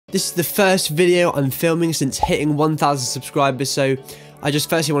This is the first video I'm filming since hitting 1,000 subscribers, so I just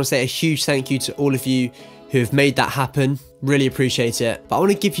firstly want to say a huge thank you to all of you who have made that happen. Really appreciate it. But I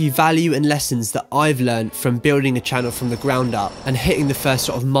want to give you value and lessons that I've learned from building a channel from the ground up and hitting the first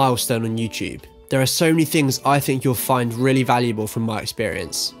sort of milestone on YouTube. There are so many things I think you'll find really valuable from my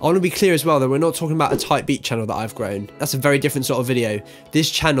experience. I want to be clear as well that we're not talking about a Type Beat channel that I've grown. That's a very different sort of video.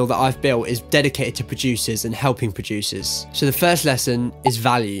 This channel that I've built is dedicated to producers and helping producers. So the first lesson is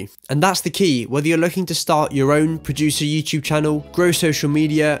value. And that's the key, whether you're looking to start your own producer YouTube channel, grow social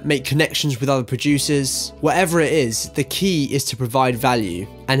media, make connections with other producers, whatever it is, the key is to provide value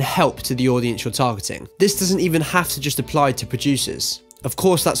and help to the audience you're targeting. This doesn't even have to just apply to producers. Of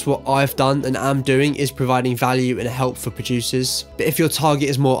course, that's what I've done and am doing, is providing value and help for producers. But if your target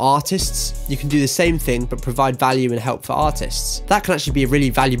is more artists, you can do the same thing but provide value and help for artists. That can actually be a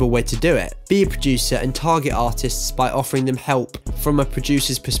really valuable way to do it. Be a producer and target artists by offering them help from a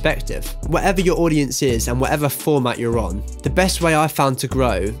producer's perspective. Whatever your audience is and whatever format you're on, the best way I've found to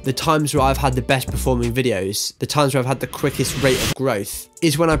grow, the times where I've had the best performing videos, the times where I've had the quickest rate of growth,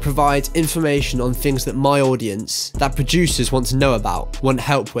 is when I provide information on things that my audience, that producers want to know about, want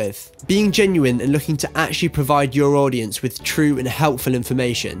help with. Being genuine and looking to actually provide your audience with true and helpful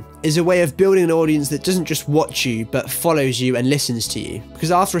information is a way of building an audience that doesn't just watch you but follows you and listens to you.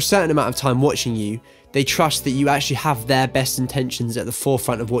 Because after a certain amount of time watching you, they trust that you actually have their best intentions at the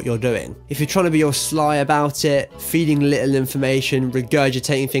forefront of what you're doing. If you're trying to be all sly about it, feeding little information,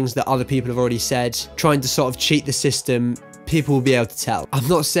 regurgitating things that other people have already said, trying to sort of cheat the system, people will be able to tell. I'm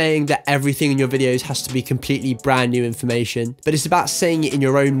not saying that everything in your videos has to be completely brand new information, but it's about saying it in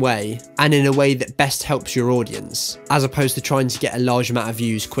your own way and in a way that best helps your audience, as opposed to trying to get a large amount of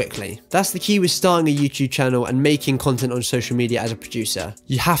views quickly. That's the key with starting a YouTube channel and making content on social media as a producer.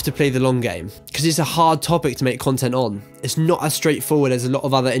 You have to play the long game, because it's a hard topic to make content on. It's not as straightforward as a lot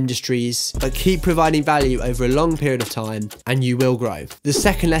of other industries, but keep providing value over a long period of time and you will grow. The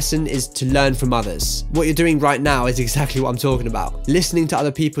second lesson is to learn from others. What you're doing right now is exactly what I'm talking about. Listening to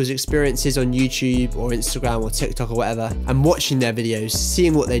other people's experiences on YouTube or Instagram or TikTok or whatever, and watching their videos,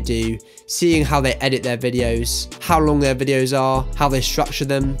 seeing what they do, seeing how they edit their videos, how long their videos are, how they structure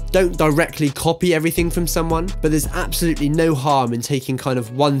them. Don't directly copy everything from someone, but there's absolutely no harm in taking kind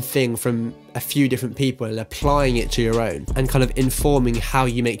of one thing from a few different people and applying it to your own and kind of informing how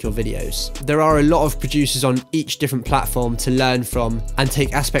you make your videos. There are a lot of producers on each different platform to learn from and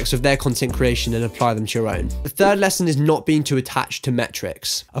take aspects of their content creation and apply them to your own. The third lesson is not being too attached to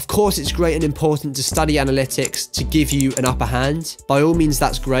metrics. Of course, it's great and important to study analytics to give you an upper hand. By all means,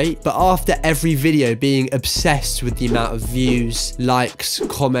 that's great. But after every video, being obsessed with the amount of views, likes,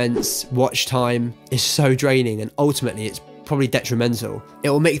 comments, watch time is so draining, and ultimately it's probably detrimental. It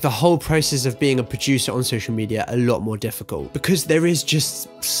will make the whole process of being a producer on social media a lot more difficult, because there is just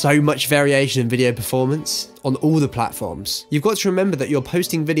so much variation in video performance on all the platforms. You've got to remember that you're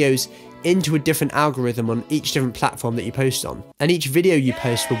posting videos into a different algorithm on each different platform that you post on, and each video you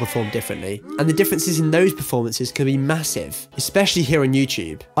post will perform differently, and the differences in those performances can be massive, especially here on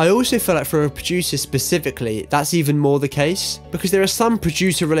YouTube. I also feel like for a producer specifically, that's even more the case, because there are some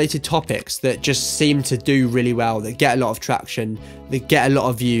producer related topics that just seem to do really well, that get a lot of traction, that get a lot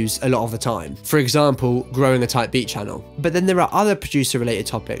of views a lot of the time. For example, growing a Type Beat channel. But then there are other producer related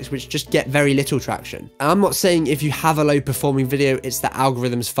topics which just get very little traction. And I'm not saying if you have a low performing video, it's the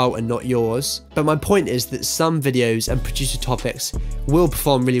algorithm's fault and not yours. But my point is that some videos and producer topics will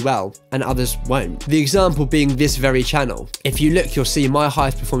perform really well and others won't. The example being this very channel. If you look, you'll see my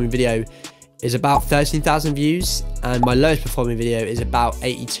highest performing video is about 13,000 views and my lowest performing video is about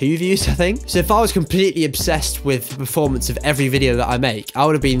 82 views, I think. So if I was completely obsessed with the performance of every video that I make, I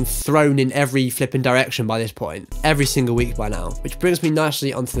would have been thrown in every flipping direction by this point, every single week by now. Which brings me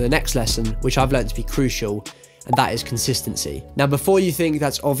nicely onto the next lesson, which I've learned to be crucial, and that is consistency. Now, before you think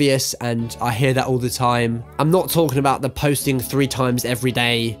that's obvious, and I hear that all the time, I'm not talking about the posting 3 times every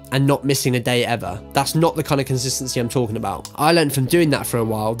day and not missing a day ever. That's not the kind of consistency I'm talking about. I learned from doing that for a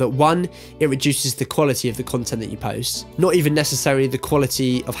while that 1, it reduces the quality of the content that you post. Not even necessarily the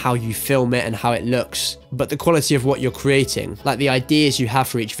quality of how you film it and how it looks, but the quality of what you're creating, like the ideas you have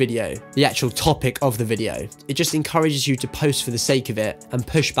for each video, the actual topic of the video. It just encourages you to post for the sake of it and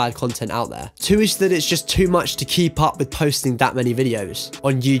push bad content out there. 2 is that it's just too much to keep up with posting that many videos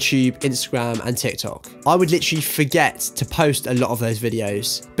on YouTube, Instagram, and TikTok. I would literally forget to post a lot of those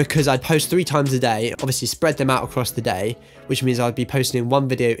videos because I'd post 3 times a day, obviously spread them out across the day, which means I'd be posting 1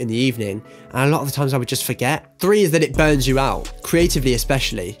 video in the evening, and a lot of the times I would just forget. 3 is that it burns you out, creatively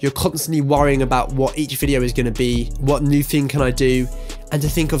especially. You're constantly worrying about what each video is going to be, what new thing can I do, And to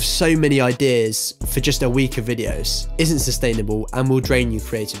think of so many ideas for just a week of videos isn't sustainable and will drain you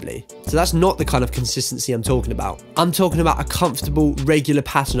creatively. So that's not the kind of consistency I'm talking about. I'm talking about a comfortable, regular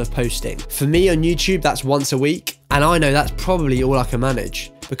pattern of posting. For me on YouTube, that's once a week. And I know that's probably all I can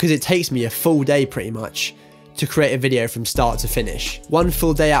manage because it takes me a full day pretty much to create a video from start to finish. One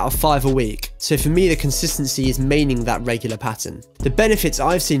full day out of 5 a week. So for me, the consistency is meaning that regular pattern. The benefits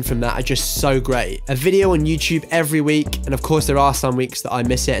I've seen from that are just so great. A video on YouTube every week, and of course there are some weeks that I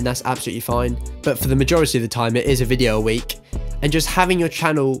miss it and that's absolutely fine. But for the majority of the time, it is a video a week. And just having your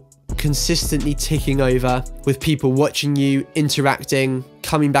channel consistently ticking over with people watching you, interacting,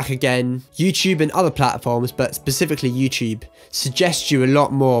 coming back again. YouTube and other platforms, but specifically YouTube, suggest you a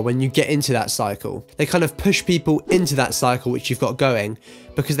lot more when you get into that cycle. They kind of push people into that cycle which you've got going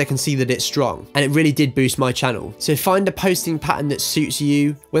because they can see that it's strong, and it really did boost my channel. So find a posting pattern that suits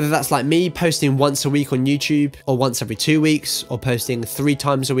you, whether that's like me posting once a week on YouTube or once every 2 weeks or posting 3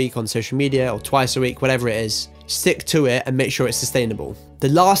 times a week on social media or twice a week, whatever it is. Stick to it and make sure it's sustainable. The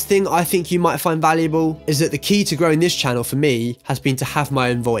last thing I think you might find valuable is that the key to growing this channel for me has been to have my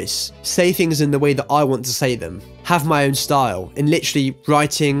own voice. Say things in the way that I want to say them. Have my own style in literally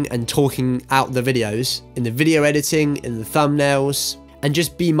writing and talking out the videos, in the video editing, in the thumbnails, and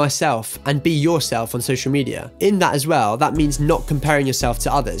just be myself and be yourself on social media. In that as well, that means not comparing yourself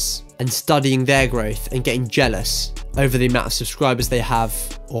to others and studying their growth and getting jealous over the amount of subscribers they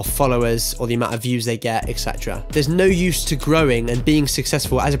have or followers or the amount of views they get, etc. There's no use to growing and being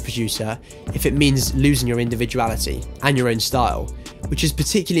successful as a producer if it means losing your individuality and your own style, which is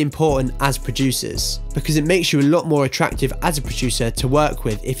particularly important as producers because it makes you a lot more attractive as a producer to work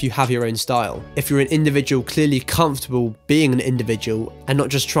with if you have your own style. If you're an individual clearly comfortable being an individual and not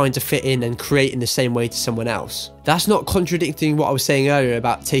just trying to fit in and create in the same way to someone else. That's not contradicting what I was saying earlier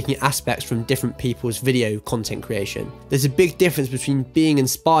about taking aspects from different people's video content creation. There's a big difference between being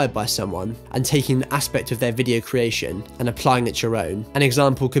inspired by someone and taking an aspect of their video creation and applying it to your own. An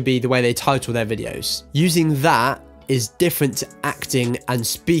example could be the way they title their videos. Using that is different to acting and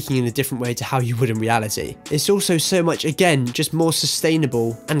speaking in a different way to how you would in reality. It's also so much, again, just more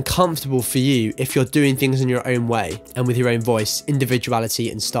sustainable and comfortable for you if you're doing things in your own way and with your own voice,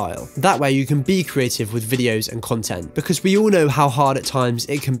 individuality and style. That way you can be creative with videos and content, because we all know how hard at times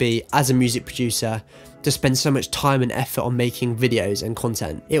it can be as a music producer to spend so much time and effort on making videos and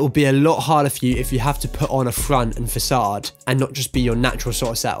content. It will be a lot harder for you if you have to put on a front and facade and not just be your natural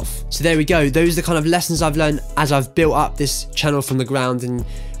sort of self. So there we go. Those are the kind of lessons I've learned as I've built up this channel from the ground and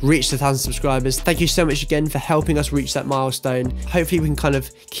reached 1,000 subscribers. Thank you so much again for helping us reach that milestone. Hopefully we can kind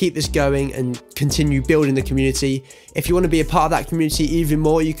of keep this going and continue building the community. If you want to be a part of that community even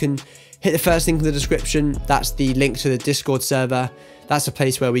more, you can hit the first link in the description. That's the link to the Discord server. That's a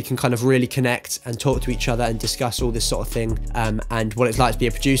place where we can kind of really connect and talk to each other and discuss all this sort of thing and what it's like to be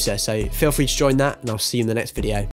a producer. So feel free to join that, and I'll see you in the next video.